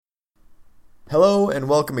Hello and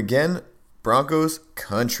welcome again, Broncos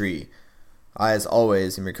Country. As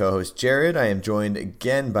always, I'm your co-host Jared. I am joined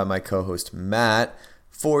again by my co-host Matt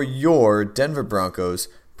for your Denver Broncos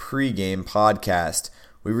pregame podcast.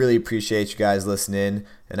 We really appreciate you guys listening,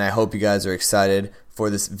 and I hope you guys are excited for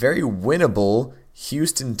this very winnable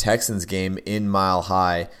Houston Texans game in Mile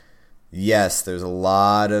High. Yes, there's a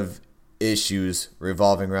lot of issues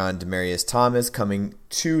revolving around Demaryius Thomas coming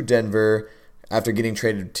to Denver after getting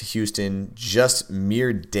traded to Houston just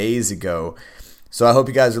mere days ago. So I hope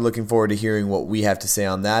you guys are looking forward to hearing what we have to say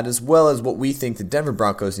on that, as well as what we think the Denver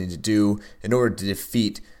Broncos need to do in order to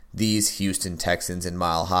defeat these Houston Texans in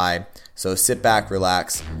Mile High. So sit back,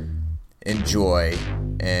 relax, enjoy,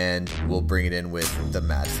 and we'll bring it in with the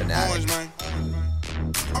Mad Fanatic. I'm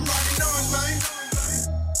rocking orange, man.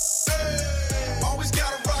 Hey, always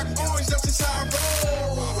gotta rock orange, that's just how I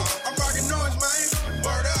roll. I'm rocking orange, man.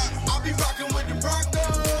 Word up. I'll be rocking with the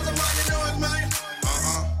Broncos. I'm rocking orange, man.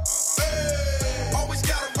 Hey, always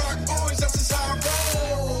gotta rock orange, that's just how I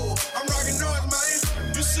roll. I'm rocking orange,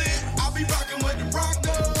 man. You see it, I'll be rocking with the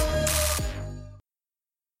Broncos.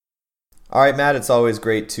 All right, Matt, it's always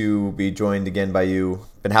great to be joined again by you.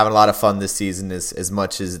 Been having a lot of fun this season as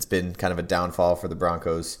much as it's been kind of a downfall for the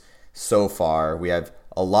Broncos so far. We have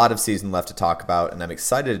a lot of season left to talk about, and I'm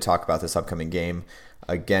excited to talk about this upcoming game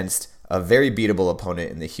against a very beatable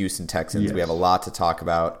opponent in the Houston Texans. Yes. We have a lot to talk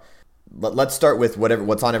about. Let's start with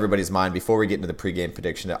what's on everybody's mind before we get into the pregame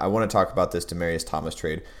prediction. I want to talk about this Demaryius Thomas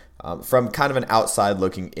trade. From kind of an outside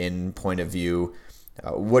looking in point of view,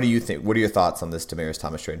 what do you think? What are your thoughts on this Demaryius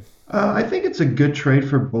Thomas trade? I think it's a good trade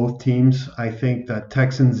for both teams. I think that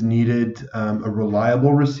Texans needed a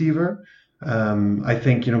reliable receiver. I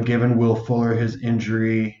think, given Will Fuller, his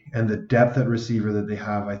injury, and the depth at receiver that they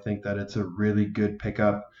have, I think that it's a really good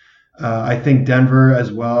pickup. I think Denver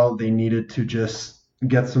as well, they needed to just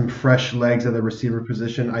get some fresh legs at the receiver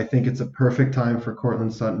position. I think it's a perfect time for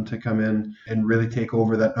Courtland Sutton to come in and really take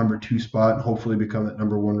over that number 2 spot and hopefully become that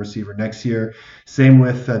number 1 receiver next year. Same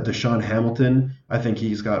with Deshaun Hamilton. I think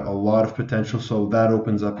he's got a lot of potential, so that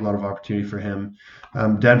opens up a lot of opportunity for him.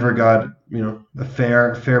 Denver got, a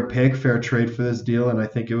fair pick, fair trade for this deal, and I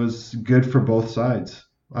think it was good for both sides.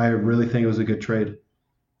 I really think it was a good trade.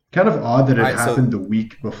 Kind of odd that it happened the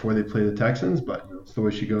week before they play the Texans, but it's the way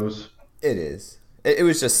she goes. It is. It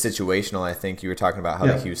was just situational. I think you were talking about how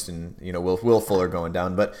the Houston, Will Fuller going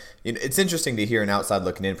down. But it's interesting to hear an outside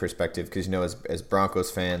looking in perspective because, as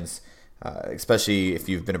Broncos fans, especially if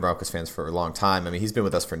you've been a Broncos fans for a long time. I mean, he's been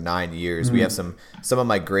with us for 9 years. Mm-hmm. We have some of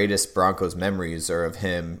my greatest Broncos memories are of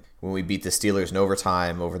him when we beat the Steelers in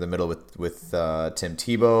overtime over the middle with Tim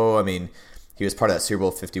Tebow. I mean, he was part of that Super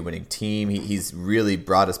Bowl 50 winning team. He's really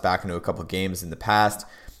brought us back into a couple games in the past.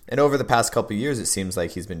 And over the past couple of years, it seems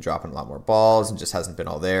like he's been dropping a lot more balls and just hasn't been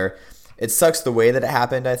all there. It sucks the way that it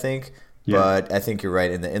happened, I think. Yeah. But I think you're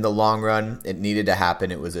right. In the long run, it needed to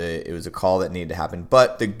happen. It was a call that needed to happen.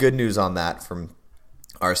 But the good news on that from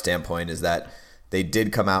our standpoint is that they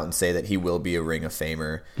did come out and say that he will be a Ring of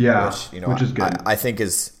Famer. Yeah, which is good. I think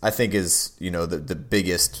is the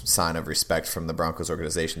biggest sign of respect from the Broncos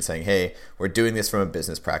organization, saying, "Hey, we're doing this from a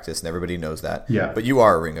business practice, and everybody knows that. Yeah. But you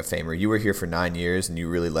are a Ring of Famer. You were here for 9 years, and you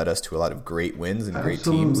really led us to a lot of great wins and great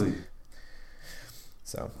teams."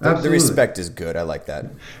 So the respect is good. I like that.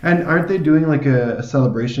 And aren't they doing like a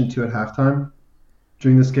celebration too at halftime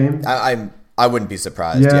during this game? I wouldn't be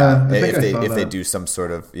surprised. Yeah, if they do some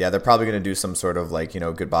sort of they're probably going to do some sort of like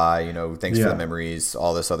goodbye, thanks for the memories,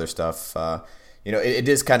 all this other stuff. It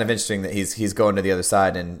is kind of interesting that he's going to the other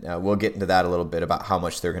side, and we'll get into that a little bit about how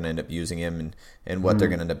much they're going to end up using him and what they're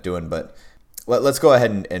going to end up doing. But let's go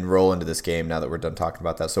ahead and roll into this game now that we're done talking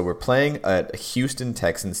about that. So we're playing a Houston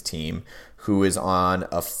Texans team who is on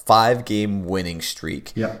a 5-game winning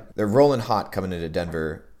streak. Yeah, they're rolling hot coming into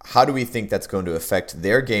Denver. How do we think that's going to affect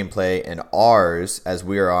their gameplay and ours as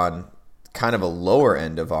we are on kind of a lower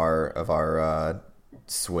end of our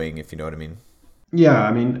swing, if you know what I mean? Yeah,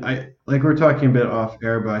 I mean, we're talking a bit off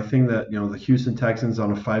air, but I think that the Houston Texans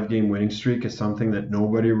on a 5-game winning streak is something that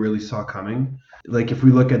nobody really saw coming. Like if we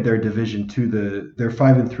look at their division too, they're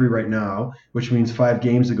 5-3 right now, which means 5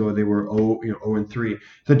 games ago they were 0-3.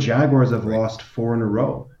 The Jaguars have lost 4 in a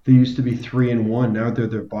row. They used to be 3-1. Now they're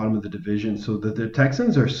the bottom of the division. So the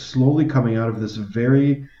Texans are slowly coming out of this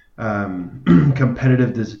very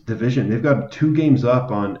competitive division. They've got 2 games up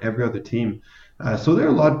on every other team. So they're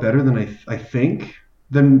a lot better than I think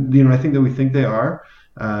that we think they are.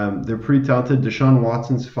 They're pretty talented. Deshaun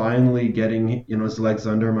Watson's finally getting his legs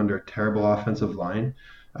under him under a terrible offensive line.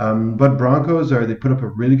 But Broncos they put up a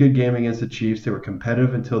really good game against the Chiefs. They were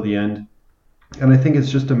competitive until the end. And I think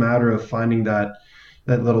it's just a matter of finding that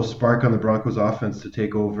that little spark on the Broncos offense to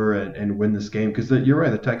take over and win this game. Because you're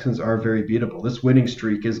right, the Texans are very beatable. This winning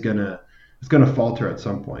streak is gonna falter at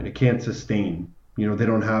some point. It can't sustain. They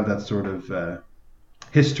don't have that sort of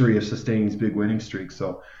history of sustaining these big winning streaks.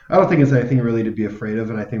 So I don't think it's anything really to be afraid of,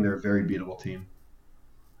 and I think they're a very beatable team.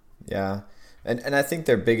 Yeah. And I think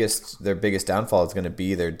their biggest downfall is going to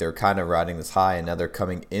be they're kind of riding this high, and now they're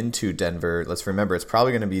coming into Denver. Let's remember, it's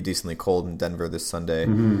probably going to be decently cold in Denver this Sunday.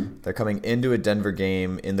 Mm-hmm. They're coming into a Denver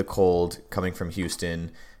game in the cold, coming from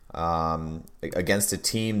Houston, against a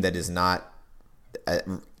team that is not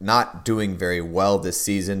doing very well this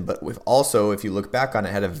season, but we've also, if you look back on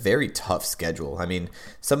it, had a very tough schedule. I mean,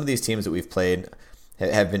 some of these teams that we've played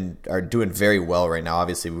are doing very well right now.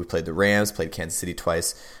 Obviously, we played the Rams, played Kansas City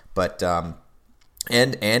twice, but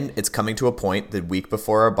and it's coming to a point the week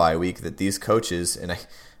before our bye week that these coaches, and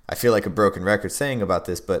I feel like a broken record saying about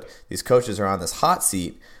this, but these coaches are on this hot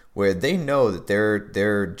seat where they know that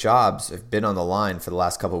their jobs have been on the line for the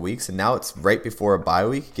last couple of weeks, and now it's right before a bye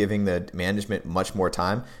week, giving the management much more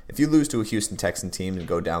time. If you lose to a Houston Texan team and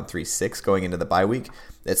go down 3-6 going into the bye week,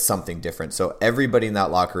 it's something different. So everybody in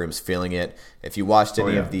that locker room is feeling it. If you watched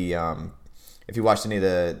any of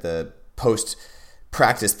the post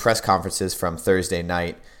practice press conferences from Thursday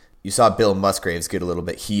night, you saw Bill Musgraves get a little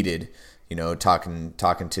bit heated, talking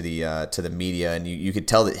to the media, and you could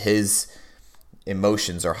tell that his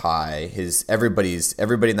emotions are high.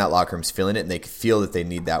 Everybody in that locker room is feeling it, and they feel that they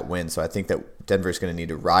need that win. So I think that Denver's going to need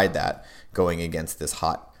to ride that going against this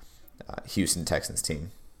hot Houston Texans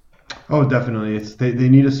team. Oh, definitely. They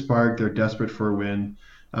need a spark. They're desperate for a win.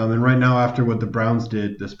 And right now, after what the Browns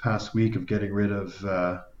did this past week of getting rid of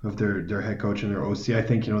their head coach and their OC, I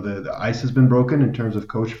think the ice has been broken in terms of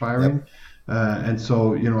coach firing. Yep. And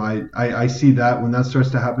so I see that when that starts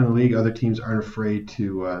to happen in the league, other teams aren't afraid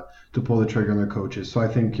to pull the trigger on their coaches. So I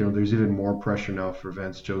think there's even more pressure now for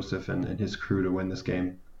Vance Joseph and his crew to win this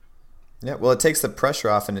game. Yeah, well, it takes the pressure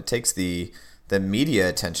off, and it takes the media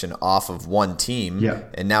attention off of one team. Yeah.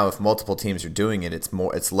 And now if multiple teams are doing it,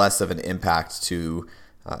 it's less of an impact to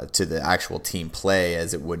the actual team play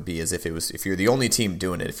as it would be as if you're the only team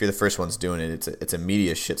doing it. If you're the first ones doing it, it's a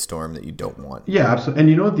media shitstorm that you don't want. Yeah,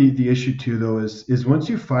 absolutely. And the issue too though is once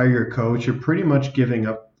you fire your coach, you're pretty much giving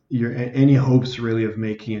up any hopes really of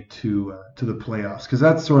making it to the playoffs, because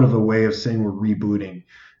that's sort of a way of saying we're rebooting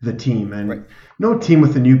the team, and right. No team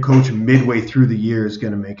with a new coach midway through the year is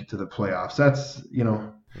going to make it to the playoffs. That's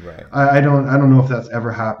right. I don't know if that's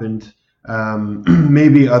ever happened.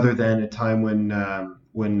 Maybe other than a time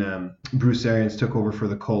when Bruce Arians took over for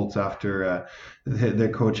the Colts after their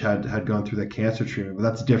coach had gone through the cancer treatment. But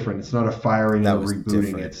that's different. It's not a firing and a rebooting.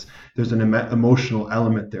 Different. There's an emotional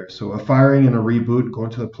element there. So a firing and a reboot going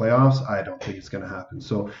to the playoffs, I don't think it's going to happen.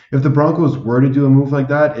 So if the Broncos were to do a move like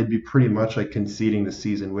that, it'd be pretty much like conceding the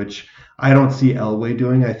season, which I don't see Elway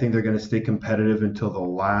doing. I think they're going to stay competitive until the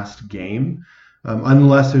last game,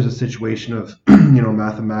 unless there's a situation of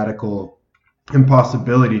mathematical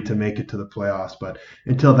impossibility to make it to the playoffs. But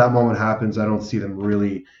until that moment happens, I don't see them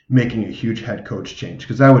really making a huge head coach change,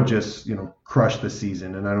 because that would just crush the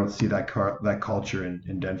season, and I don't see that culture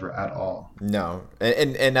in Denver at all. No,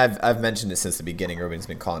 and I've mentioned it since the beginning. Urban's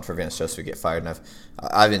been calling for Vance Joseph to get fired, and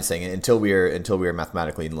I've been saying it until we are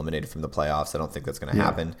mathematically eliminated from the playoffs. I don't think that's going to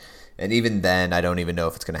happen, and even then, I don't even know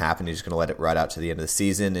if it's going to happen. He's just going to let it ride out to the end of the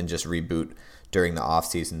season and just reboot during the off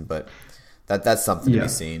season. But that's something to be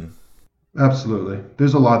seen. Absolutely.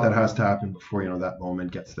 There's a lot that has to happen before that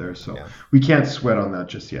moment gets there. So we can't sweat on that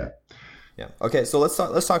just yet. Yeah. Okay. So let's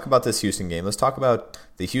talk about this Houston game. Let's talk about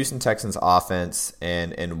the Houston Texans offense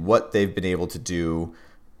and what they've been able to do,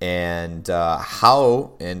 and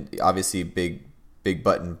how. And obviously, big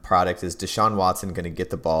button product is Deshaun Watson going to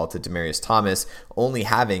get the ball to Demaryius Thomas, only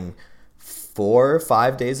having 4 or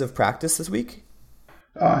 5 days of practice this week.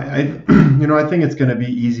 I think it's going to be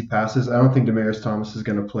easy passes. I don't think Demaryius Thomas is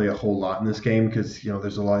going to play a whole lot in this game because,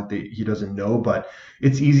 there's a lot that he doesn't know, but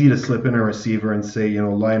it's easy to slip in a receiver and say,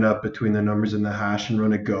 line up between the numbers and the hash and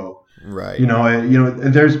run a go. Right.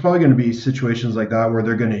 There's probably going to be situations like that where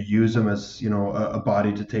they're going to use him as, a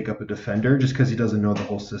body to take up a defender just because he doesn't know the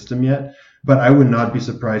whole system yet. But I would not be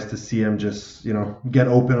surprised to see him just, get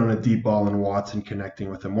open on a deep ball and Watson connecting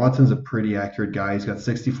with him. Watson's a pretty accurate guy. He's got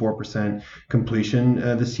 64% completion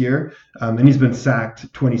this year, and he's been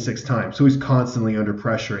sacked 26 times. So he's constantly under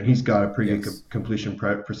pressure, and he's got a pretty good completion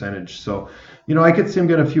percentage. So, I could see him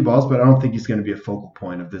get a few balls, but I don't think he's going to be a focal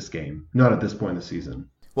point of this game. Not at this point in the season.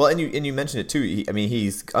 Well, and you mentioned it too.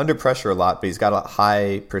 He's under pressure a lot, but he's got a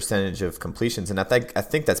high percentage of completions, and I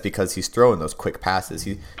think that's because he's throwing those quick passes.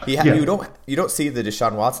 You don't see the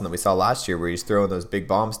Deshaun Watson that we saw last year, where he's throwing those big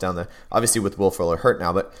bombs down the. Obviously, with Will Fuller hurt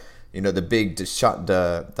now, but the big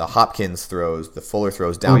the Hopkins throws, the Fuller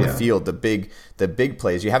throws down the field, the big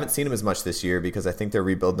plays. You haven't seen him as much this year because I think they're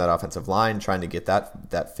rebuilding that offensive line, trying to get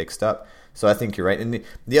that fixed up. So I think you're right. And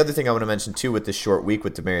the other thing I want to mention too with this short week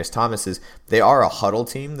with Demaryius Thomas is they are a huddle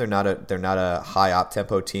team. They're not a high up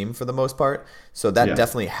tempo team for the most part. So that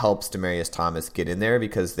definitely helps Demaryius Thomas get in there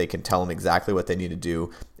because they can tell him exactly what they need to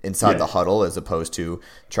do inside the huddle as opposed to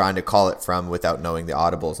trying to call it from without knowing the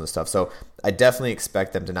audibles and stuff. So I definitely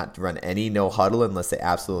expect them to not run any no huddle unless they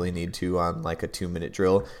absolutely need to on like a 2-minute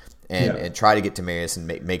drill. And try to get Demaryius and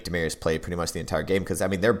make Demaryius play pretty much the entire game because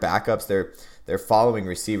their backups, their following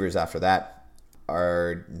receivers after that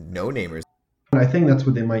are no-namers. I think that's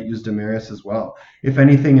what they might use Demaryius as well. If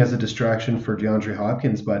anything, as a distraction for DeAndre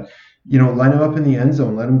Hopkins, but line him up in the end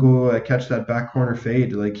zone, let him go catch that back corner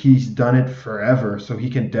fade. Like he's done it forever, so he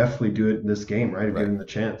can definitely do it in this game, right? Give him the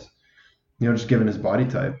chance. Just given his body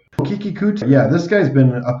type. Keke Coutee, this guy's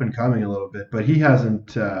been up and coming a little bit, but he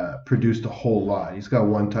hasn't produced a whole lot. He's got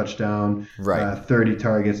 1 touchdown, 30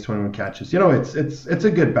 targets, 21 catches. It's a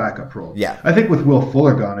good backup role. Yeah. I think with Will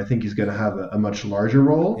Fuller gone, I think he's going to have a much larger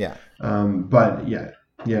role. Yeah.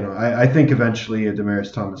 I think eventually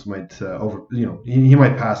Demaryius Thomas might he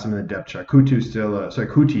might pass him in the depth chart.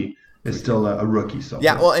 Coutee is still a rookie. So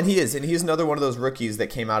and he's another one of those rookies that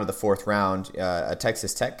came out of the 4th round, a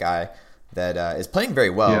Texas Tech guy. That is playing very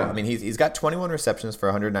well. Yeah. He's got 21 receptions for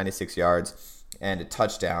 196 yards and a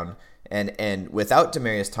touchdown. And without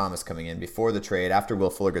Demaryius Thomas coming in before the trade, after Will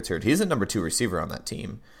Fuller gets hurt, he's a number 2 receiver on that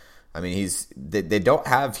team. They don't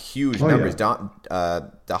have huge numbers. Yeah.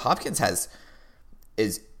 The Hopkins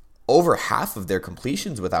is over half of their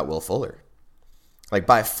completions without Will Fuller. Like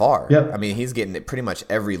by far. Yep. He's getting pretty much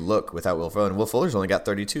every look without Will Fuller, and Will Fuller's only got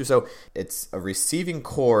 32. So it's a receiving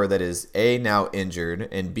core that is A, now injured,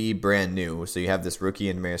 and B, brand new. So you have this rookie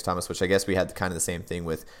in Demaryius Thomas, which I guess we had kind of the same thing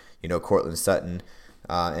with, Courtland Sutton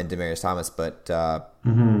and Demaryius Thomas, but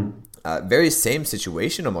very same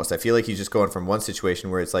situation almost. I feel like he's just going from one situation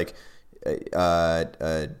where it's like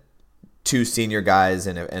 2 senior guys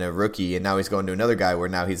and a rookie, and now he's going to another guy where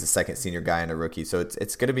now he's the second senior guy and a rookie. So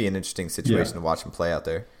it's going to be an interesting situation to watch him play out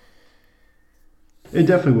there. It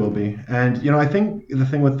definitely will be. And, I think the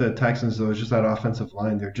thing with the Texans, though, is just that offensive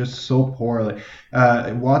line. They're just so poor. Like,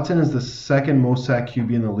 Watson is the second most sacked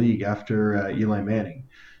QB in the league after Eli Manning.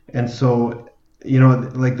 And so,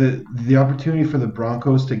 the opportunity for the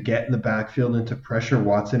Broncos to get in the backfield and to pressure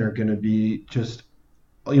Watson are going to be just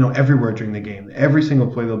everywhere during the game. Every single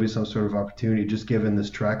play there'll be some sort of opportunity, just given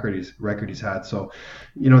this track record he's had. So,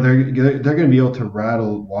 they're going to be able to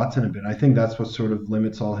rattle Watson a bit. I think that's what sort of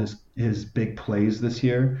limits all his big plays this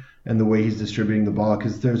year and the way he's distributing the ball,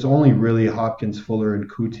 because there's only really Hopkins, Fuller, and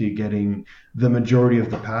Coutee getting the majority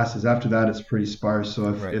of the passes. After that, it's pretty sparse.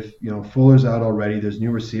 So if Fuller's out already, there's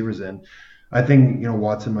new receivers in. I think,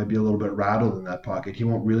 Watson might be a little bit rattled in that pocket. He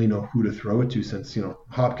won't really know who to throw it to since,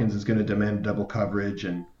 Hopkins is going to demand double coverage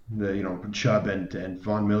and, Chubb and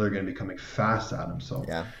Von Miller are going to be coming fast at him. So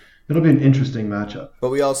it'll be an interesting matchup. But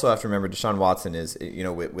we also have to remember Deshaun Watson is,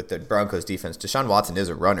 with the Broncos defense, Deshaun Watson is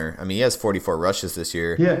a runner. He has 44 rushes this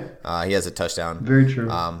year. Yeah. He has a touchdown. Very true.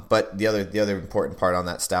 But the other important part on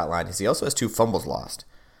that stat line is he also has 2 fumbles lost.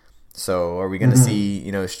 So are we going to see,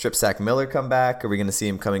 strip sack Miller come back? Are we going to see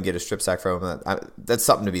him come and get a strip sack from him? That's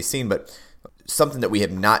something to be seen, but something that we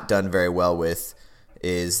have not done very well with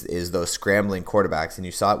is those scrambling quarterbacks. And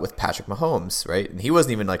you saw it with Patrick Mahomes, right? And he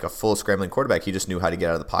wasn't even like a full scrambling quarterback. He just knew how to get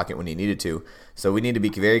out of the pocket when he needed to. So we need to be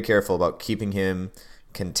very careful about keeping him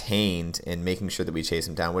contained and making sure that we chase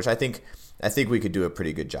him down, which I think we could do a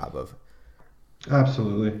pretty good job of.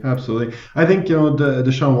 Absolutely. I think,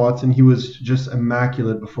 Deshaun Watson, he was just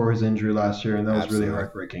immaculate before his injury last year, and that was really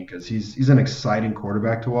heartbreaking because he's an exciting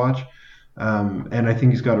quarterback to watch. And I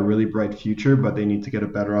think he's got a really bright future, but they need to get a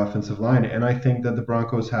better offensive line. And I think that the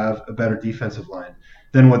Broncos have a better defensive line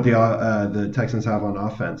than what the Texans have on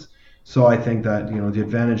offense. So I think that, the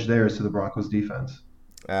advantage there is to the Broncos defense.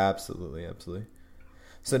 Absolutely.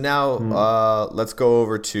 So now let's go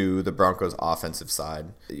over to the Broncos offensive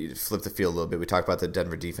side. You flip the field a little bit. We talked about the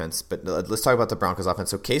Denver defense, but let's talk about the Broncos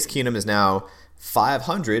offense. So Case Keenum is now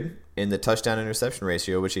 500 in the touchdown interception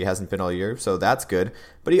ratio, which he hasn't been all year, so that's good.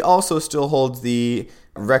 But he also still holds the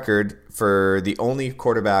record for the only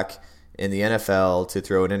quarterback in the NFL to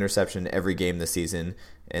throw an interception every game this season,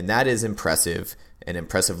 and that is impressive and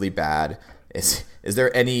impressively bad. Is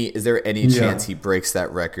there any chance he breaks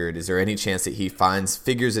that record? Is there any chance that he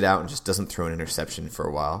figures it out and just doesn't throw an interception for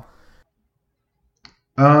a while?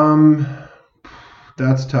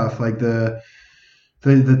 That's tough. Like the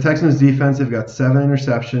Texans defense, they've got 7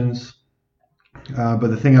 interceptions. But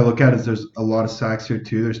the thing I look at is there's a lot of sacks here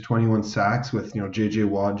too. There's 21 sacks with J.J.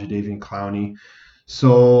 Watt, Jadeveon Clowney.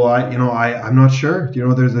 So I'm not sure.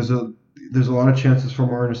 There's a lot of chances for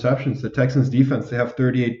more interceptions. The Texans defense, they have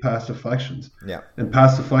 38 pass deflections. Yeah. And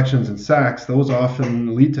pass deflections and sacks, those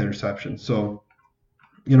often lead to interceptions. So,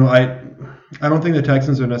 I don't think the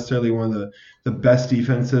Texans are necessarily one of the best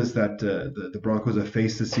defenses that the Broncos have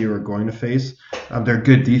faced this year or going to face. They're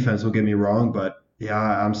good defense, don't get me wrong, but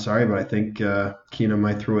yeah, I'm sorry, but I think Keenum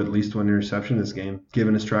might throw at least 1 interception this game,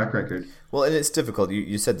 given his track record. Well, and it's difficult.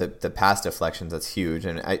 You said that the pass deflections, that's huge.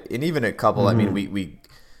 And even a couple, I mean, we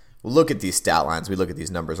look at these stat lines, we look at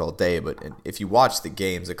these numbers all day, but if you watch the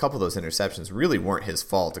games, a couple of those interceptions really weren't his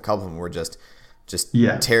fault. A couple of them were just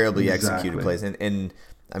terribly executed plays. And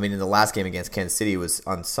I mean, in the last game against Kansas City, it was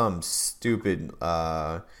on some stupid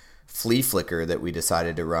flea flicker that we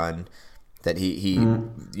decided to run that he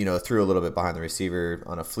threw a little bit behind the receiver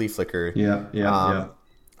on a flea flicker. Yeah.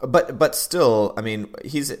 But still, I mean,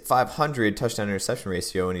 he's at 500 touchdown interception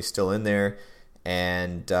ratio, and he's still in there.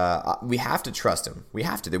 And we have to trust him. We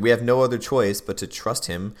have to. We have no other choice but to trust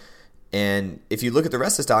him. And if you look at the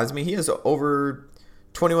rest of the stats, I mean, he has over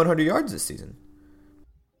 2,100 yards this season.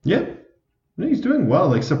 Yeah, he's doing well.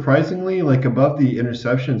 Like surprisingly, like above the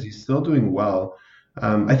interceptions, he's still doing well.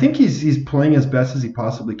 I think he's playing as best as he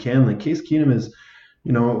possibly can. Like Case Keenum is,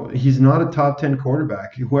 he's not a top 10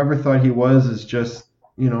 quarterback. Whoever thought he was is just,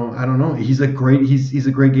 I don't know. He's a great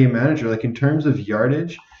game manager. Like in terms of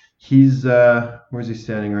yardage, he's where's he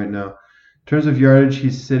standing right now? In terms of yardage,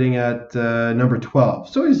 he's sitting at number 12.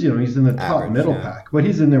 So he's in the top middle pack. But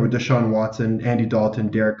he's in there with Deshaun Watson, Andy Dalton,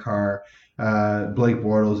 Derek Carr, Blake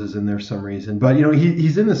Bortles is in there for some reason. But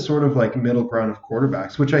he's in this sort of like middle ground of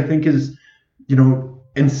quarterbacks, which I think is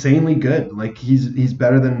insanely good. Like he's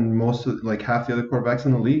better than most of like half the other quarterbacks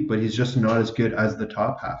in the league, but he's just not as good as the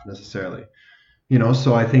top half necessarily.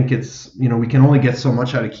 So I think it's we can only get so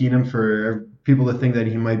much out of Keenum. For people to think that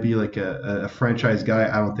he might be like a franchise guy,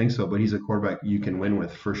 I don't think so. But he's a quarterback you can win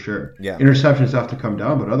with for sure. Yeah. Interceptions have to come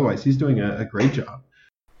down, but otherwise he's doing a great job.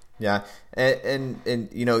 Yeah, and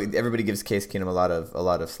everybody gives Case Keenum a lot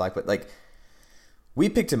of slack, but like we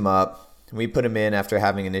picked him up. We put him in after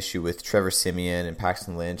having an issue with Trevor Siemian and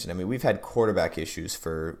Paxton Lynch. And I mean, we've had quarterback issues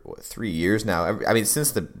for 3 years now. I mean,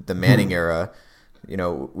 since the Manning era,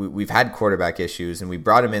 we've had quarterback issues, and we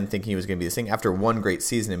brought him in thinking he was going to be this thing after one great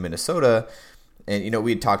season in Minnesota. And,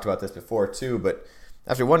 we had talked about this before too, but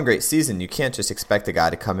after one great season, you can't just expect the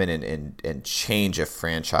guy to come in and change a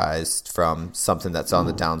franchise from something that's on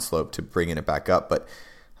the downslope to bringing it back up. But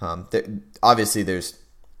obviously there's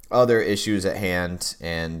other issues at hand,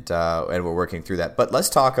 and we're working through that. But let's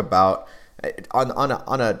talk about on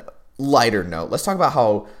a lighter note. Let's talk about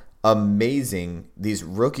how amazing these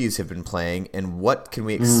rookies have been playing, and what can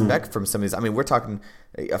we expect from some of these. I mean, we're talking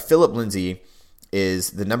Phillip Lindsay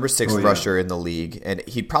is the number 6 rusher in the league, and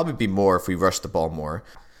he'd probably be more if we rushed the ball more.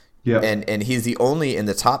 Yeah, and he's the only in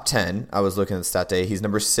the top 10. I was looking at the stat day. He's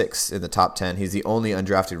number 6 in the top 10. He's the only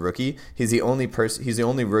undrafted rookie. He's the only person. He's the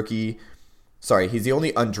only rookie. Sorry, he's the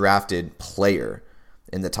only undrafted player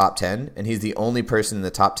in the top 10, and he's the only person in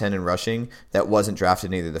the top 10 in rushing that wasn't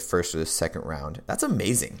drafted in either the first or the second round. That's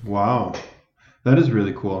amazing. Wow. That is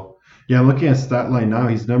really cool. Yeah, I'm looking at stat line now.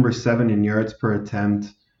 He's number 7 in yards per attempt.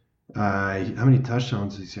 How many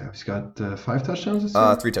touchdowns does he have? He's got 5 touchdowns this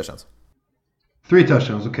year? 3 touchdowns. 3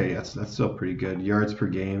 touchdowns. Okay, that's still pretty good. Yards per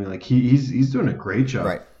game. Like he's doing a great job.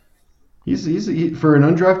 Right. He's for an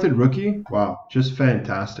undrafted rookie. Wow, just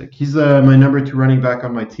fantastic. He's my number 2 running back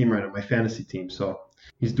on my team right now, my fantasy team. So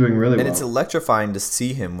he's doing really well. And it's electrifying to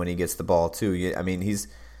see him when he gets the ball too. I mean, he's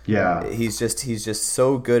just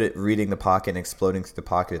so good at reading the pocket and exploding through the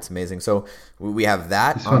pocket. It's amazing. So we have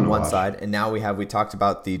that on one side, and now we talked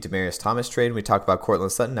about the Demaryius Thomas trade. We talked about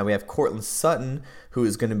Courtland Sutton. Now we have Courtland Sutton, who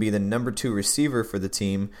is going to be the number 2 receiver for the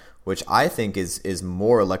team, which I think is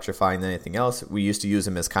more electrifying than anything else. We used to use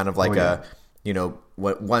him as kind of like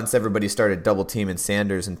once everybody started double teaming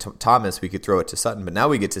Sanders and Thomas, we could throw it to Sutton. But now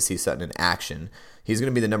we get to see Sutton in action. He's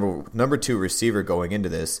going to be the number 2 receiver going into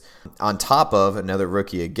this, on top of another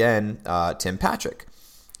rookie again, Tim Patrick.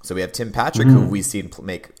 So we have Tim Patrick, who we've seen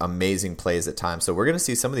make amazing plays at times. So we're going to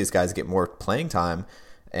see some of these guys get more playing time.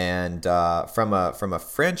 And from a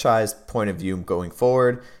franchise point of view going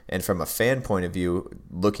forward, and from a fan point of view,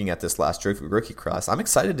 looking at this last rookie class, I'm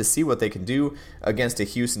excited to see what they can do against a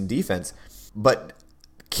Houston defense. But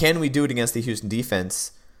can we do it against the Houston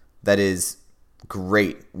defense that is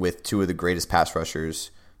great with two of the greatest pass rushers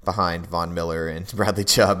behind Von Miller and Bradley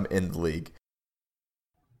Chubb in the league?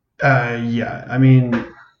 Yeah, I mean,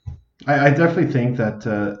 I definitely think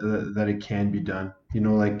that it can be done.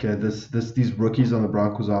 These rookies on the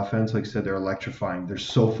Broncos offense, like I said, they're electrifying. They're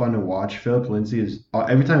so fun to watch. Philip Lindsay is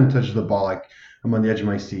every time he touches the ball, like I'm on the edge of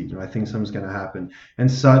my seat. I think something's going to happen. And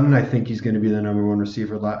Sutton, I think he's going to be the number one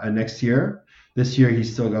receiver next year. This year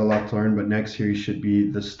he's still got a lot to learn, but next year he should be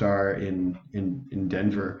the star in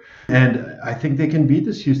Denver. And I think they can beat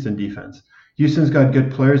this Houston defense. Houston's got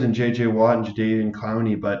good players in J.J. Watt and Jadeveon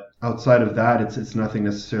Clowney, but outside of that, it's nothing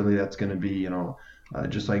necessarily that's going to be,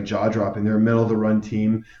 just like jaw-dropping. They're a middle-of-the-run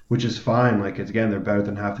team, which is fine. They're better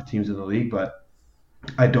than half the teams in the league, but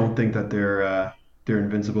I don't think that they're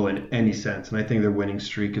invincible in any sense. And I think their winning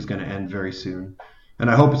streak is going to end very soon. And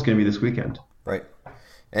I hope it's going to be this weekend. Right.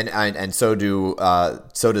 And so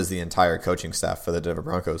does the entire coaching staff for the Denver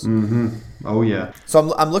Broncos. Mm-hmm. Oh yeah.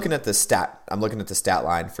 So I'm looking at the stat. I'm looking at the stat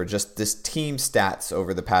line for just this team stats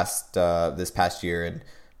over the past this past year,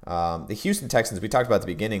 and the Houston Texans, we talked about at the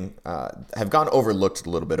beginning, have gone overlooked a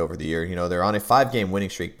little bit over the year. They're on a 5-game winning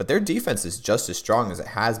streak, but their defense is just as strong as it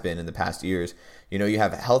has been in the past years. You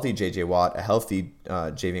have a healthy J.J. Watt, a healthy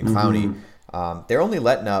Jadeveon Clowney. Mm-hmm. They're only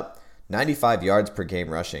letting up 95 yards per game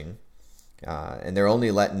rushing. And they're only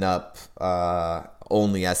letting up, I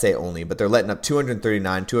say only, but they're letting up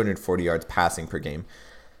 239, 240 yards passing per game.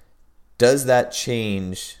 Does that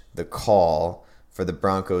change the call for the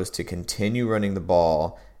Broncos to continue running the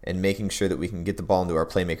ball and making sure that we can get the ball into our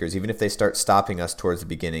playmakers, even if they start stopping us towards the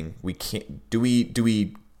beginning? We can't. Do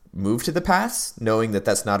we move to the pass, knowing that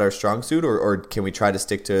that's not our strong suit, or can we try to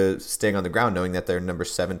stick to staying on the ground, knowing that they're number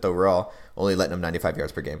 7th overall, only letting them 95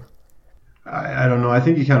 yards per game? I don't know. I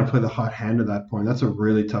think you kind of play the hot hand at that point. That's a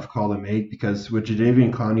really tough call to make because with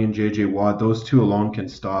Jadeveon Clowney and J.J. Watt, those two alone can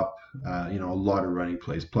stop, a lot of running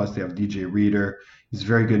plays. Plus, they have DJ Reader. He's a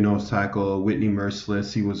very good nose tackle. Whitney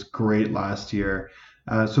Merciless. He was great last year.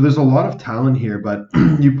 So there's a lot of talent here, but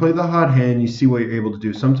you play the hot hand, you see what you're able to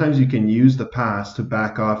do. Sometimes you can use the pass to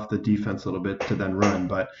back off the defense a little bit to then run,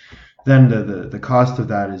 but then the cost of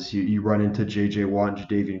that is you run into J.J. Watt and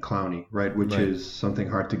Jadeveon Clowney, right, which is something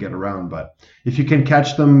hard to get around. But if you can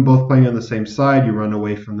catch them both playing on the same side, you run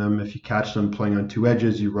away from them. If you catch them playing on two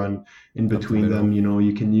edges, you run in between them.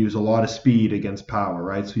 You can use a lot of speed against power,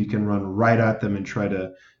 right? So you can run right at them and try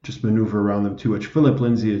to just maneuver around them too, which Philip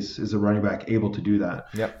Lindsay is a running back able to do that.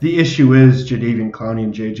 Yep. The issue is Jadeveon Clowney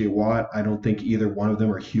and J.J. Watt. I don't think either one of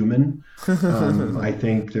them are human. I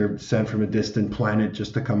think they're sent from a distant planet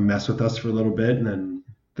just to come mess with us for a little bit, and then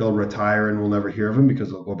they'll retire and we'll never hear of them because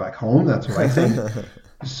they'll go back home. That's what I think.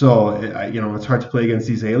 So, it's hard to play against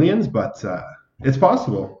these aliens, but it's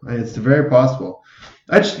possible. It's very possible.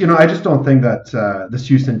 I just don't think that this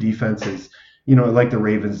Houston defense is, like the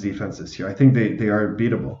Ravens defense this year. I think they are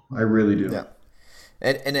beatable. I really do. Yeah.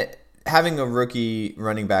 And having a rookie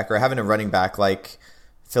running back or having a running back like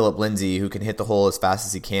Philip Lindsay who can hit the hole as fast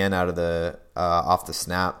as he can out of the off the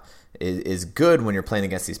snap is good when you're playing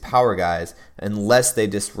against these power guys, unless they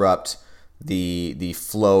disrupt the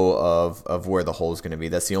flow of where the hole is going to be.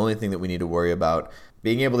 That's the only thing that we need to worry about.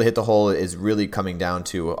 Being able to hit the hole is really coming down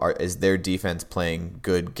to is their defense playing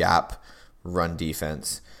good gap run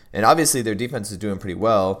defense. And obviously their defense is doing pretty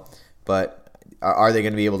well, but are they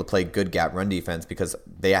going to be able to play good gap run defense because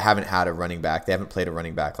they haven't had a running back. They haven't played a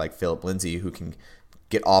running back like Philip Lindsay who can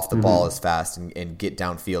get off the ball as fast and get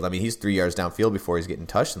downfield. I mean, he's 3 yards downfield before he's getting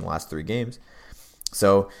touched in the last 3 games.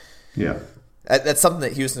 So yeah, that's something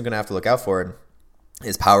that Houston's going to have to look out for. And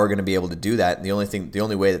is Power going to be able to do that? And the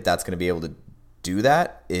only way that that's going to be able to do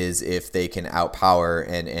that is if they can outpower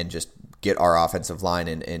and just get our offensive line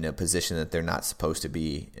in a position that they're not supposed to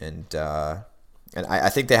be. And I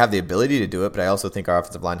think they have the ability to do it, but I also think our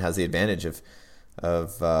offensive line has the advantage of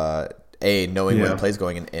knowing where the play's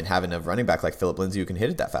going and having a running back like Philip Lindsay who can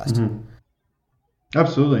hit it that fast. Mm-hmm.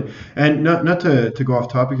 Absolutely. And not to go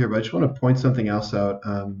off topic here, but I just want to point something else out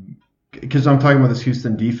because I'm talking about this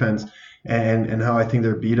Houston defense and how I think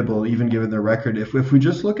they're beatable, even given their record. If we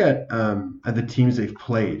just look at the teams they've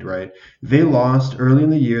played, right? They lost early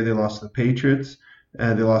in the year. They lost to the Patriots,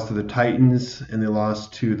 they lost to the Titans, and they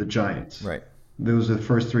lost to the Giants. Right. Those are the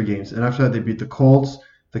first 3 games. And after that, they beat the Colts,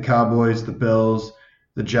 the Cowboys, the Bills,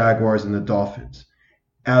 the Jaguars, and the Dolphins.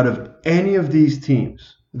 Out of any of these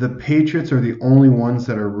teams, the Patriots are the only ones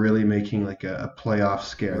that are really making like a playoff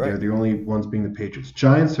scare. Right. They're the only ones being the Patriots.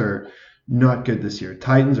 Giants are not good this year.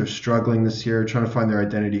 Titans are struggling this year, trying to find their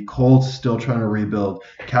identity. Colts still trying to rebuild.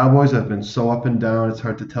 Cowboys have been so up and down, it's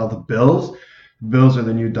hard to tell. The Bills, Bills are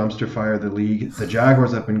the new dumpster fire of the league. The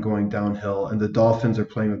Jaguars have been going downhill, and the Dolphins are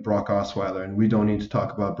playing with Brock Osweiler, and we don't need to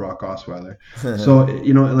talk about Brock Osweiler. So,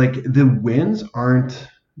 like the wins aren't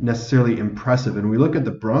necessarily impressive. And we look at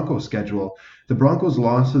the Broncos schedule. The Broncos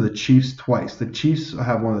lost to the Chiefs twice. The Chiefs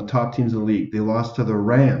have one of the top teams in the league. They lost to the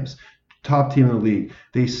Rams, top team in the league.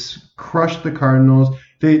 They crushed the Cardinals.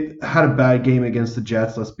 They had a bad game against the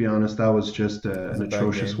Jets. Let's be honest, that was just an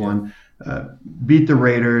atrocious one. Beat the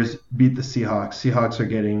Raiders, beat the Seahawks. Seahawks are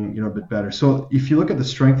getting a bit better. So if you look at the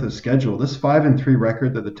strength of the schedule, this 5-3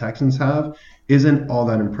 record that the Texans have isn't all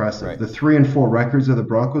that impressive. Right. The 3-4 records that the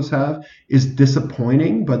Broncos have is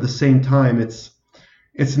disappointing, but at the same time,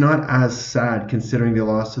 it's not as sad considering they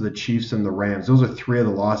lost to the Chiefs and the Rams. Those are 3 of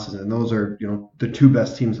the losses, and those are the 2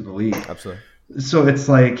 best teams in the league. Absolutely. So it's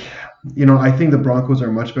like, I think the Broncos are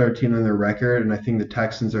a much better team than their record, and I think the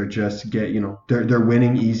Texans are just they're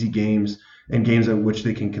winning easy games and games at which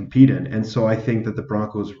they can compete in. And so I think that the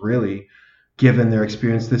Broncos really, given their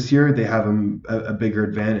experience this year, they have a bigger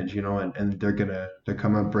advantage, and they're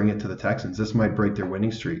coming out and bring it to the Texans. This might break their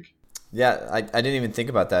winning streak. Yeah, I didn't even think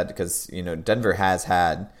about that because Denver has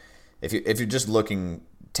had, if you're just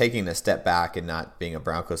taking a step back and not being a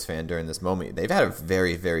Broncos fan during this moment, they've had a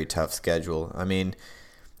very, very tough schedule. I mean,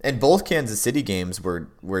 and both Kansas City games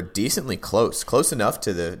were decently close enough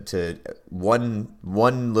to one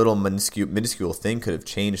little minuscule thing could have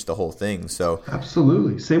changed the whole thing. So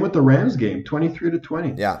absolutely, same with the Rams game,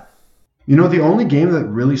 23-20. Yeah. The only game that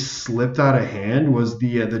really slipped out of hand was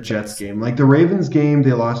the Jets game. Like the Ravens game,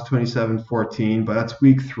 they lost 27-14, but that's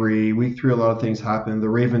week 3. Week 3, a lot of things happen. The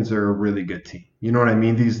Ravens are a really good team. You know what I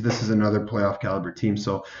mean? This is another playoff caliber team.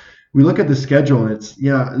 So we look at the schedule, and it's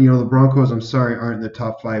the Broncos, I'm sorry, aren't in the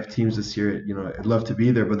top 5 teams this year. I'd love to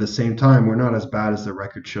be there, but at the same time, we're not as bad as the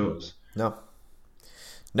record shows. No,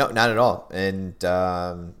 not at all. And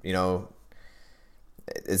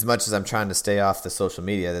as much as I'm trying to stay off the social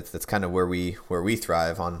media, that's kind of where we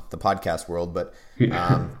thrive on the podcast world. But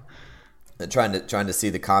trying to see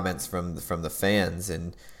the comments from the fans,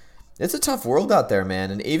 and it's a tough world out there,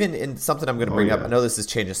 man. And even in something I'm going to bring up, I know this is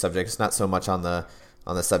changing subject. It's not so much on the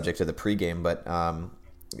subject of the pregame, but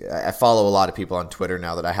I follow a lot of people on Twitter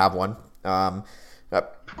now that I have one.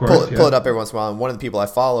 Pull it up every once in a while. And one of the people I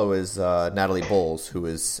follow is Natalie Bowles, who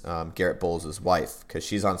is Garrett Bowles' wife, because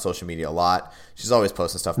she's on social media a lot. She's always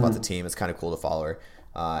posting stuff about the team. It's kind of cool to follow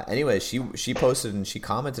her. Anyway, she posted and she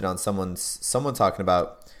commented on someone talking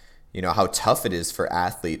about how tough it is for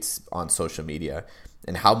athletes on social media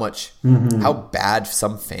and how bad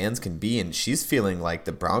some fans can be. And she's feeling like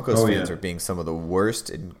the Broncos fans are being some of the worst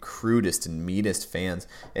and crudest and meanest fans.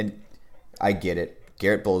 And I get it.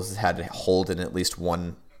 Garrett Bowles has had to hold in at least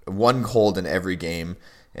one hold in every game,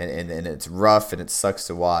 and it's rough and it sucks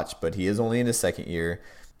to watch, but he is only in his second year,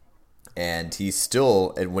 and he's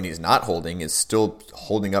still, and when he's not holding, is still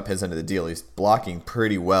holding up his end of the deal. He's blocking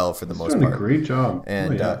pretty well for the most part. He's doing a great job.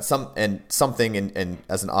 And and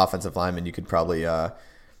as an offensive lineman, you could probably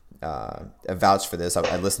vouch for this.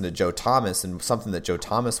 I listened to Joe Thomas, and something that Joe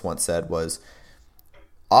Thomas once said was,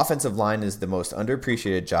 offensive line is the most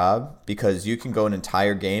underappreciated job because you can go an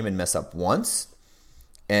entire game and mess up once,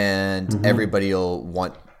 and everybody will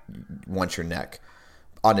want your neck.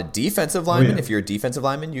 On a defensive lineman, if you're a defensive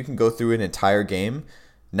lineman, you can go through an entire game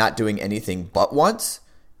not doing anything but once,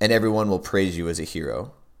 and everyone will praise you as a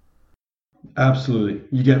hero. Absolutely.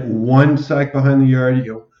 You get one sack behind the yard,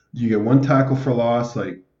 you get one tackle for loss,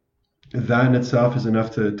 like that in itself is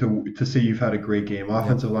enough to say you've had a great game.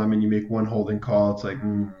 Offensive lineman, you make one holding call, it's like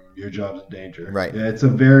your job's in danger. Right. Yeah, it's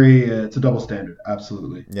a double standard.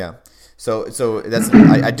 Absolutely. Yeah. So that's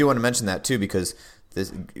I do want to mention that too, because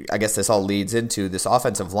I guess this all leads into this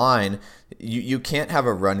offensive line. You can't have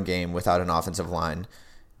a run game without an offensive line,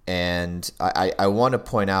 and I want to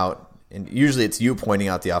point out. And usually it's you pointing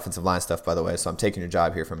out the offensive line stuff, by the way, so I'm taking your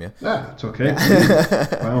job here from you. Yeah, it's okay.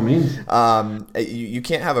 By all means. You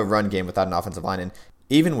can't have a run game without an offensive line. And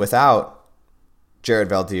even without Jared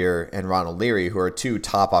Valdir and Ronald Leary, who are 2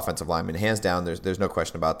 top offensive linemen, hands down, there's no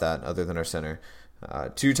question about that other than our center.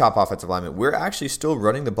 2 top offensive linemen. We're actually still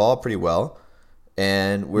running the ball pretty well,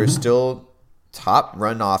 and we're still top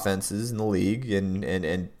run offenses in the league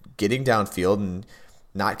and getting downfield and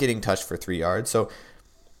not getting touched for 3 yards. So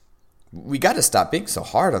we got to stop being so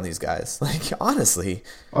hard on these guys. Like, honestly.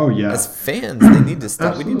 Oh, yeah. As fans, they need to stop.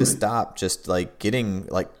 Absolutely. We need to stop just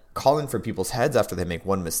calling for people's heads after they make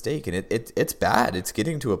one mistake. And it's bad. It's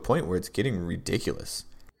getting to a point where it's getting ridiculous.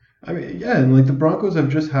 I mean, yeah, and the Broncos have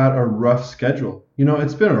just had a rough schedule.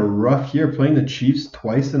 It's been a rough year playing the Chiefs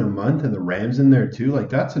twice in a month and the Rams in there too. Like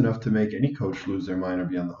that's enough to make any coach lose their mind or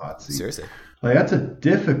be on the hot seat. Seriously. Like that's a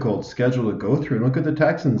difficult schedule to go through. And look at the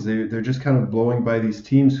Texans. They're just kind of blowing by these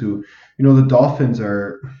teams who, the Dolphins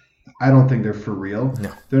are. I don't think they're for real.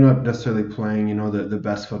 No. They're not necessarily playing, the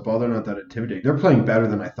best football. They're not that intimidating. They're playing better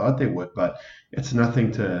than I thought they would, but it's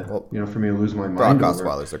nothing to, for me to lose my mind Brock over.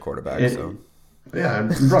 Osweiler's their quarterback, so. Yeah, and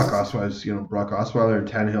Brock Osweiler's, Brock Osweiler and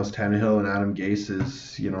Tannehill, and Adam Gase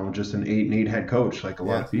is, just an 8-8 head coach, like a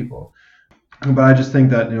lot of people. But I just think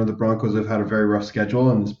that, the Broncos have had a very rough schedule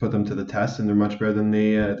and it's put them to the test, and they're much better than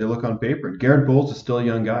they look on paper. And Garrett Bowles is still a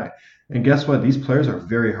young guy. And guess what? These players are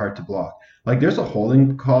very hard to block. Like, there's a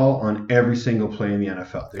holding call on every single play in the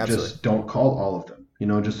NFL. They Absolutely. just don't call all of them.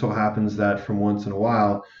 It just so happens that from once in a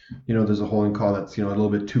while, there's a holding call that's, a little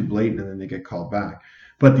bit too blatant, and then they get called back.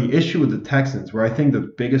 But the issue with the Texans, where I think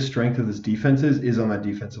the biggest strength of this defense is on that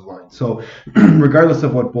defensive line. So regardless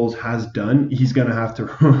of what Bowles has done, he's gonna have to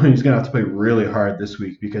play really hard this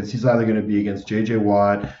week, because he's either gonna be against J.J.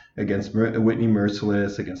 Watt, against Whitney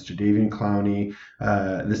Merciless, against Jadeveon Clowney,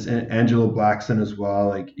 this Angelo Blackson as well.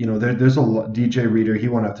 Like, there's a lot. DJ Reader, he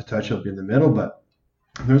won't have to touch; he'll be in the middle, but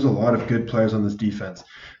there's a lot of good players on this defense,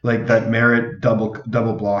 like that merit double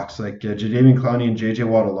blocks. Like Jadeveon Clowney and J.J.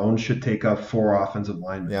 Watt alone should take up 4 offensive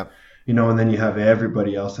linemen. Yeah. And then you have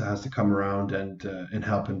everybody else that has to come around and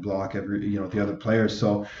help and block the other players.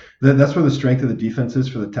 So that's where the strength of the defense is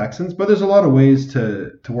for the Texans. But there's a lot of ways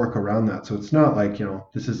to work around that. So it's not like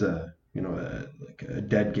this is a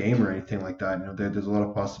dead game or anything like that. There's a lot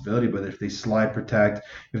of possibility. But if they slide protect,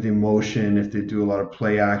 if they motion, if they do a lot of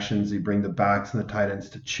play actions, they bring the backs and the tight ends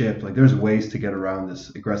to chip. Like, there's ways to get around this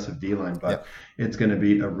aggressive D line, but it's going to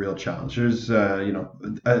be a real challenge. There's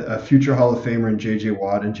a future Hall of Famer in J.J.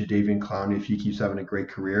 Watt and Jadeveon Clowney. If he keeps having a great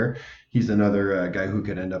career, he's another guy who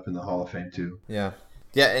could end up in the Hall of Fame too. Yeah,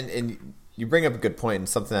 and you bring up a good point, and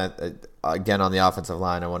something that, again, on the offensive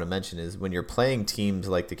line I want to mention is when you're playing teams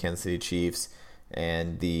like the Kansas City Chiefs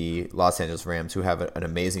and the Los Angeles Rams, who have an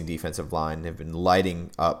amazing defensive line, have been lighting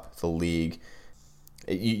up the league,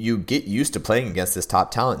 you get used to playing against this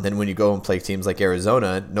top talent. And then when you go and play teams like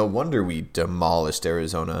Arizona, no wonder we demolished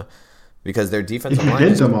Arizona, because their defensive line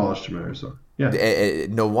did demolish Arizona. Yeah.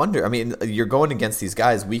 No wonder. I mean, you're going against these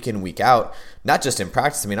guys week in, week out, not just in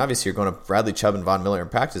practice. I mean, obviously you're going to Bradley Chubb and Von Miller in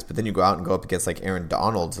practice, but then you go out and go up against like Aaron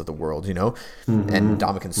Donalds of the world, and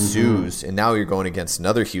Ndamukong Suh's, and now you're going against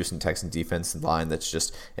another Houston Texans defensive line that's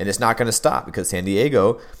just, and it's not going to stop, because San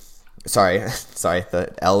Diego,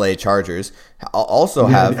 the LA Chargers also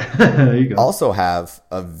have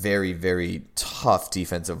a very, very tough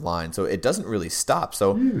defensive line. So it doesn't really stop.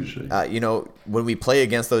 So, when we play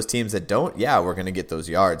against those teams that don't, we're going to get those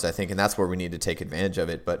yards, I think, and that's where we need to take advantage of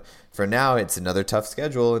it. But for now, it's another tough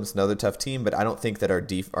schedule and it's another tough team, but I don't think that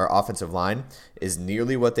our offensive line is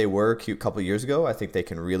nearly what they were a couple years ago. I think they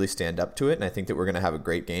can really stand up to it, and I think that we're going to have a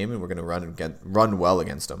great game, and we're going to run well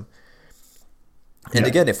against them. And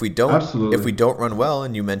again, if we don't run well,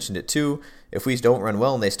 and you mentioned it too, if we don't run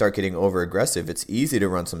well and they start getting over aggressive, it's easy to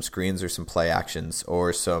run some screens or some play actions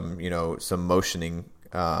or some motioning,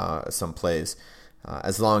 some plays,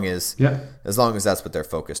 as long as that's what they're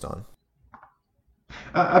focused on.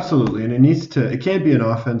 Absolutely, and it can't be an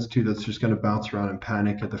offense too that's just going to bounce around and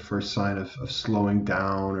panic at the first sign of slowing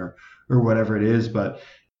down or whatever it is, but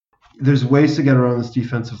there's ways to get around this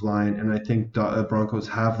defensive line, and I think Broncos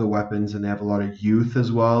have the weapons, and they have a lot of youth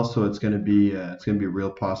as well. So it's going to be a real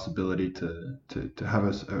possibility to have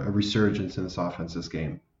a resurgence in this offense this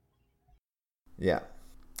game. Yeah.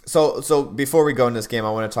 So before we go in this game, I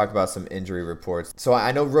want to talk about some injury reports. So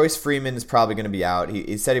I know Royce Freeman is probably going to be out.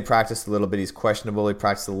 He said he practiced a little bit. He's questionable. He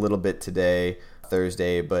practiced a little bit today,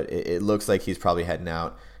 Thursday, but it looks like he's probably heading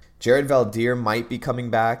out. Jared Veldheer might be coming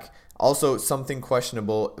back. Also, something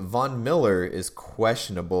questionable, Von Miller is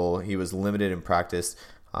questionable. He was limited in practice.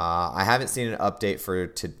 I haven't seen an update for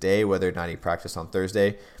today, whether or not he practiced on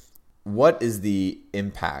Thursday. What is the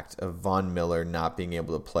impact of Von Miller not being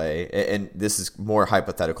able to play? And this is more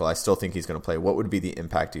hypothetical. I still think he's going to play. What would be the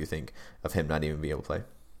impact, do you think, of him not even being able to play?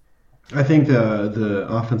 I think the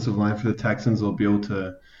offensive line for the Texans will be able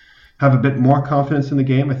to have a bit more confidence in the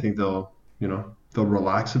game. I think they'll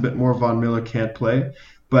relax a bit more. Von Miller can't play.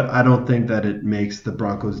 But I don't think that it makes the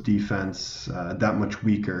Broncos defense that much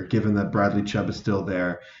weaker, given that Bradley Chubb is still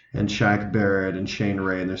there and Shaq Barrett and Shane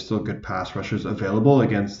Ray, and there's still good pass rushers available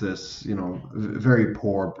against this, very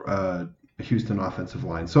poor Houston offensive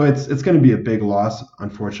line. So it's going to be a big loss,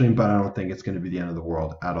 unfortunately, but I don't think it's going to be the end of the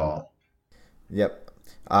world at all. Yep.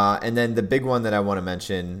 And then the big one that I want to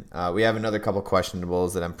mention, we have another couple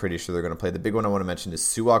questionables that I'm pretty sure they're going to play. The big one I want to mention is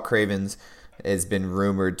Su'a Cravens. has been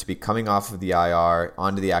rumored to be coming off of the IR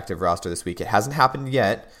onto the active roster this week. It hasn't happened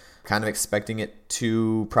yet. Kind of expecting it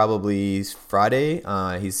to probably Friday.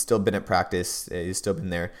 He's still been at practice. He's still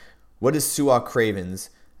been there. What does Su'a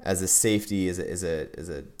Cravens as a safety, as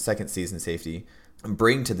a second season safety,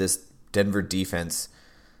 bring to this Denver defense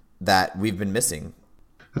that we've been missing?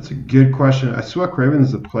 That's a good question. Su'a Cravens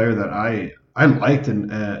is a player that I liked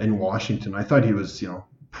in Washington. I thought he was,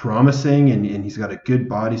 promising, and he's got a good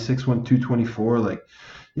body, 6'1", 224. Like,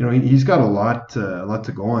 he's got a lot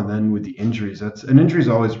to go on. Then with the injuries, an injury is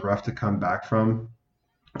always rough to come back from.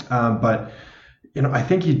 But I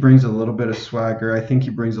think he brings a little bit of swagger. I think he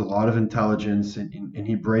brings a lot of intelligence, and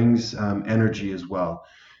he brings energy as well.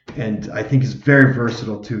 And I think he's very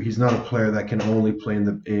versatile too. He's not a player that can only play in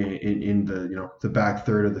the back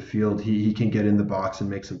third of the field. He can get in the box and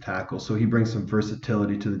make some tackles. So he brings some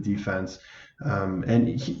versatility to the defense.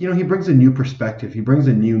 And he brings a new perspective. He brings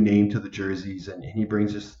a new name to the jerseys, and he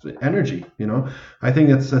brings just energy. I think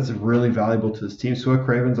that's really valuable to this team. Su'a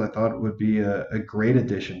Cravens, I thought, would be a great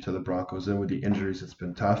addition to the Broncos. And with the injuries, it's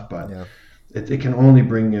been tough, but yeah. It can only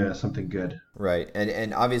bring something good. Right,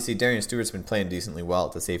 and obviously Darian Stewart's been playing decently well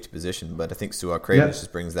at the safety position, but I think Su'a Cravens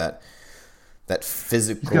just brings that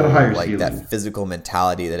physical, that physical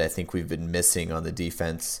mentality that I think we've been missing on the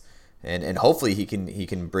defense. And hopefully he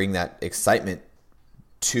can bring that excitement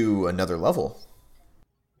to another level.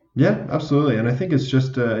 Yeah, absolutely. And I think it's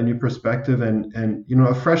just a new perspective and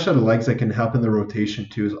a fresh set of legs that can help in the rotation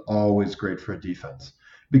too is always great for a defense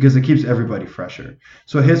because it keeps everybody fresher.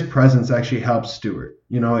 So his presence actually helps Stewart.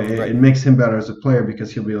 It makes him better as a player because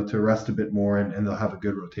he'll be able to rest a bit more and they'll have a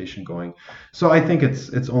good rotation going. So I think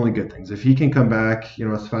it's only good things. If he can come back,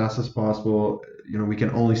 as fast as possible, we can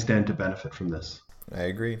only stand to benefit from this. I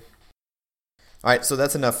agree. All right, so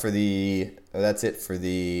that's it for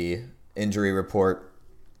the injury report.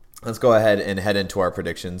 Let's go ahead and head into our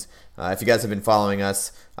predictions. If you guys have been following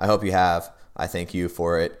us, I hope you have. I thank you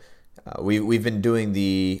for it. We've been doing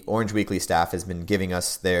the Orange Weekly staff has been giving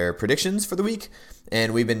us their predictions for the week,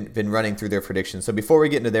 and we've been running through their predictions. So before we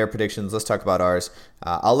get into their predictions, let's talk about ours.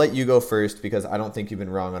 I'll let you go first because I don't think you've been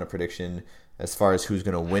wrong on a prediction as far as who's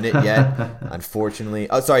going to win it yet, unfortunately.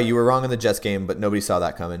 Oh, sorry, you were wrong on the Jets game, but nobody saw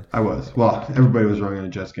that coming. I was. Well, everybody was wrong on the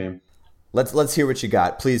Jets game. Let's hear what you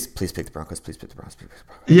got. Please pick the Broncos. Please pick the Broncos.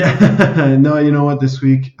 Yeah. No, you know what? This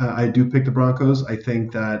week, I do pick the Broncos. I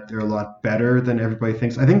think that they're a lot better than everybody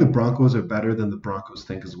thinks. I think the Broncos are better than the Broncos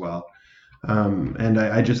think as well. And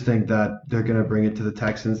I just think that they're going to bring it to the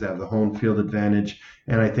Texans. They have the home field advantage,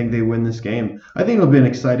 and I think they win this game. I think it'll be an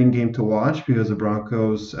exciting game to watch because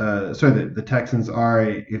the Texans are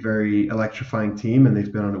a very electrifying team, and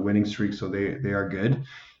they've been on a winning streak, so they are good.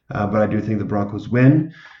 But I do think the Broncos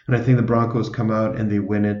win, and I think the Broncos come out and they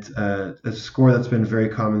win it. A score that's been very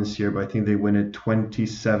common this year, but I think they win it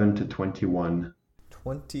 27-21.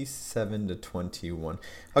 27-21.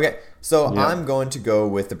 Okay, so yeah. I'm going to go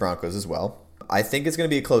with the Broncos as well. I think it's going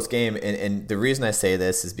to be a close game, and the reason I say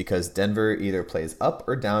this is because Denver either plays up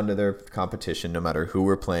or down to their competition, no matter who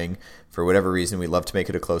we're playing. For whatever reason, we love to make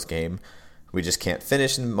it a close game. We just can't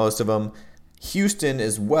finish in most of them. Houston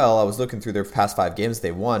as well, I was looking through their past 5 games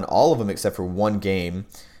they won. All of them except for one game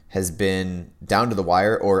has been down to the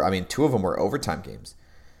wire, 2 of them were overtime games.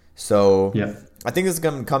 So yeah. I think it's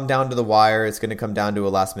going to come down to the wire. It's going to come down to a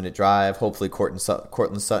last-minute drive. Hopefully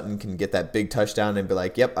Courtland Sutton can get that big touchdown and be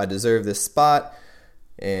like, yep, I deserve this spot,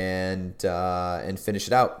 and finish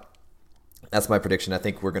it out. That's my prediction. I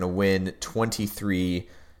think we're going to win 23-17.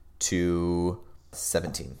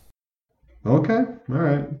 Okay. All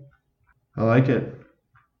right. I like it.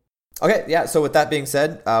 Okay, yeah, so with that being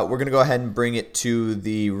said, we're going to go ahead and bring it to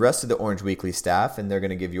the rest of the Orange Weekly staff, and they're going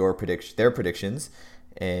to give their predictions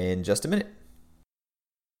in just a minute.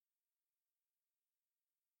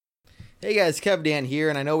 Hey guys, Kev Dan here,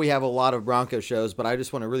 and I know we have a lot of Broncos shows, but I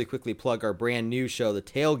just want to really quickly plug our brand new show, The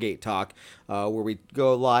Tailgate Talk, where we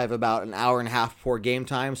go live about an hour and a half before game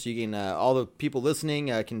time, so you can, all the people listening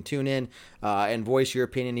can tune in and voice your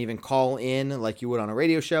opinion, even call in like you would on a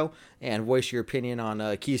radio show, and voice your opinion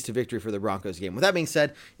on keys to victory for the Broncos game. With that being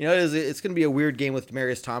said, it's going to be a weird game with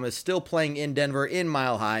Demaryius Thomas still playing in Denver in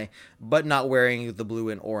Mile High, but not wearing the blue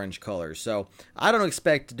and orange colors. So I don't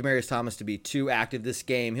expect Demaryius Thomas to be too active this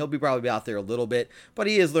game. He'll probably be out there a little bit, but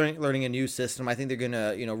he is learning a new system. I think they're going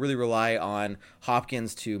to really rely on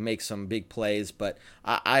Hopkins to make some big plays, but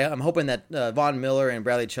I'm hoping that Von Miller and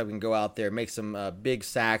Bradley Chubb can go out there, make some big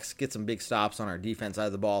sacks, get some big stops on our defense side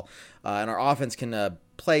of the ball, and our offense can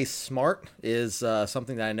play smart is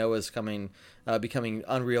something that I know is becoming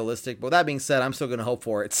unrealistic. But with that being said, I'm still going to hope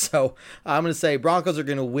for it. So I'm going to say Broncos are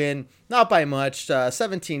going to win, not by much,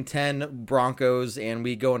 17-10 Broncos, and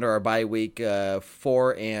we go into our bye week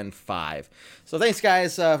 4-5. So thanks,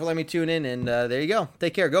 guys, for letting me tune in, and there you go.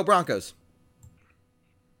 Take care. Go Broncos.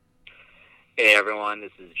 Hey, everyone.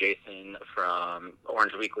 This is Jason from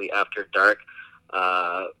Orange Weekly After Dark.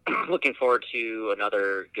 Looking forward to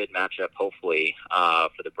another good matchup, hopefully,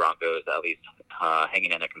 for the Broncos, at least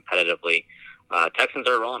hanging in there competitively. Texans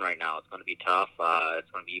are rolling right now. It's going to be tough.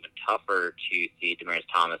 It's going to be even tougher to see Demaryius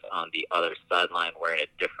Thomas on the other sideline wearing a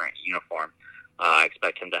different uniform. I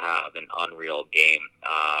expect him to have an unreal game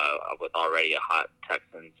with already a hot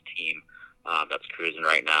Texans team that's cruising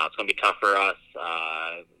right now. It's going to be tough for us.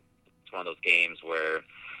 It's one of those games where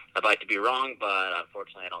I'd like to be wrong, but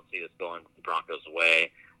unfortunately I don't see this going the Broncos'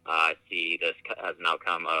 way. I see this as an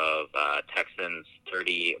outcome of Texans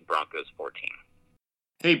 30, Broncos 14.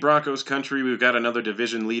 Hey, Broncos country, we've got another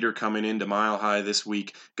division leader coming into Mile High this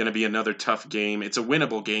week. Going to be another tough game. It's a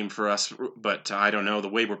winnable game for us, but I don't know. The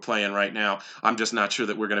way we're playing right now, I'm just not sure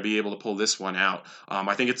that we're going to be able to pull this one out.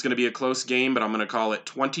 I think it's going to be a close game, but I'm going to call it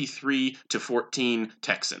 23-14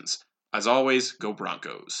 Texans. As always, go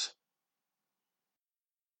Broncos.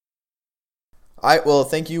 All right, well,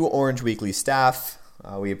 thank you, Orange Weekly staff.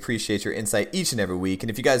 We appreciate your insight each and every week. And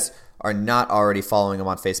if you guys are not already following them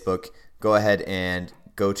on Facebook, go ahead and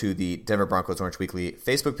go to the Denver Broncos Orange Weekly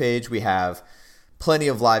Facebook page. We have plenty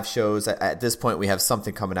of live shows. At this point, we have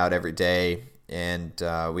something coming out every day. And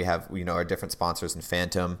we have, our different sponsors in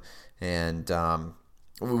Phantom. And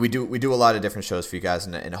we do a lot of different shows for you guys.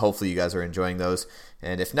 And hopefully you guys are enjoying those.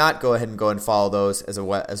 And if not, go ahead and follow those as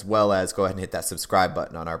well as go ahead and hit that subscribe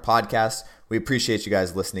button on our podcast. We appreciate you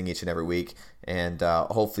guys listening each and every week, and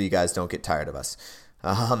hopefully you guys don't get tired of us.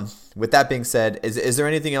 With that being said, is there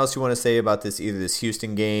anything else you want to say about either this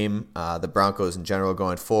Houston game, the Broncos in general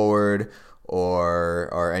going forward,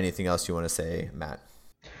 or anything else you want to say, Matt?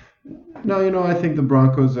 No, I think the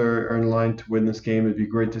Broncos are in line to win this game. It'd be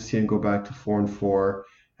great to see them go back to 4-4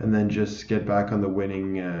 and then just get back on the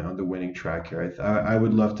winning track here. I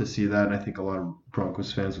would love to see that, and I think a lot of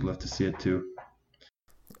Broncos fans would love to see it too.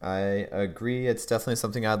 I agree. It's definitely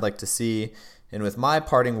something I'd like to see. And with my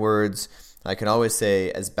parting words, I can always say,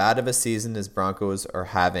 as bad of a season as Broncos are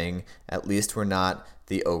having, at least we're not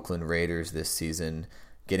the Oakland Raiders this season,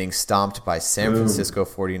 getting stomped by San Francisco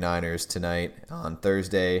 49ers tonight on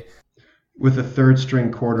Thursday. With a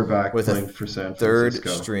third-string quarterback playing for San Francisco.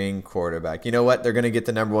 Third-string quarterback. You know what? They're going to get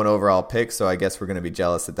the number 1 overall pick, so I guess we're going to be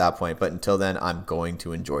jealous at that point. But until then, I'm going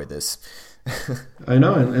to enjoy this. I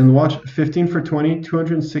know, and watch 15 for 20,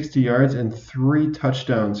 260 yards, and 3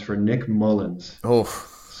 touchdowns for Nick Mullins. Oh.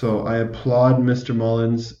 So I applaud Mr.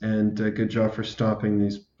 Mullins, and good job for stopping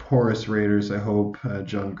these porous Raiders. I hope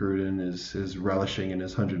John Gruden is relishing in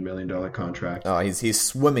his $100 million contract. Oh, he's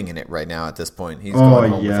swimming in it right now at this point. He's going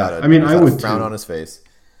home without I would a frown too. on his face.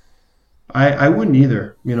 I wouldn't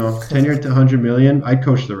either. 10 years to $100 million, I'd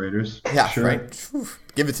coach the Raiders. Yeah, sure. right.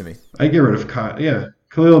 Give it to me. I'd get rid of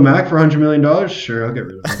Khalil Mack for $100 million? Sure, I'll get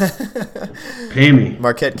rid of him. Pay me.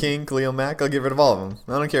 Marquette King, Khalil Mack, I'll get rid of all of them.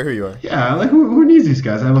 I don't care who you are. Yeah, who needs these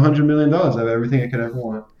guys? I have $100 million. I have everything I could ever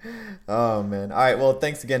want. Oh, man. All right, well,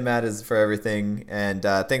 thanks again, Matt, for everything. And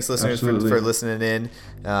thanks, listeners, for listening in.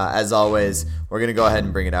 As always, we're going to go ahead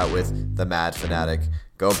and bring it out with the Mad Fanatic.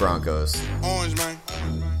 Go Broncos. Orange, man.